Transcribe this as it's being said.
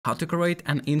How to create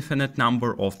an infinite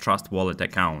number of Trust Wallet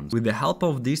accounts. With the help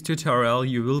of this tutorial,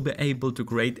 you will be able to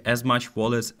create as much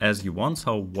wallets as you want,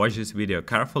 so watch this video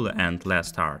carefully and let's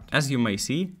start. As you may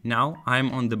see, now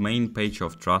I'm on the main page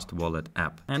of Trust Wallet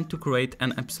app. And to create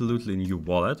an absolutely new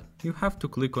wallet, you have to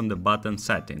click on the button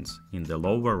Settings in the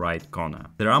lower right corner.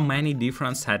 There are many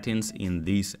different settings in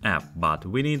this app, but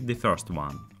we need the first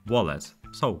one, Wallets.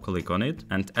 So click on it,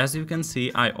 and as you can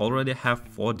see, I already have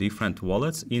 4 different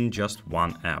wallets in just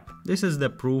one app. This is the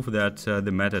proof that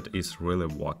the method is really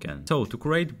working. So to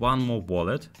create one more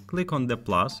wallet, click on the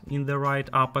plus in the right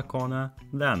upper corner,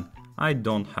 then I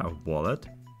don't have wallet.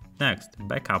 Next,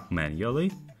 backup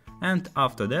manually. And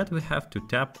after that we have to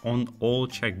tap on all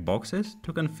checkboxes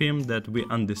to confirm that we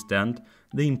understand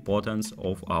the importance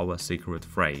of our secret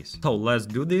phrase. So let's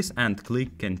do this and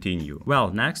click continue. Well,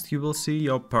 next you will see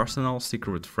your personal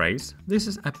secret phrase. This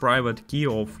is a private key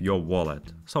of your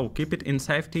wallet, so keep it in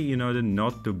safety in order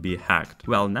not to be hacked.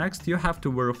 Well, next you have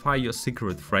to verify your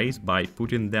secret phrase by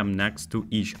putting them next to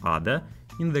each other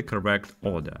in the correct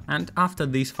order. And after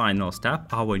this final step,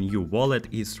 our new wallet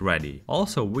is ready.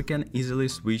 Also, we can easily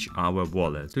switch our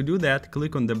wallet. To do that,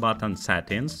 click on the button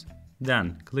Settings,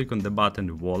 then click on the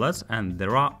button Wallets, and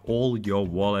there are all your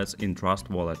wallets in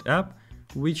Trust Wallet app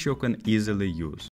which you can easily use.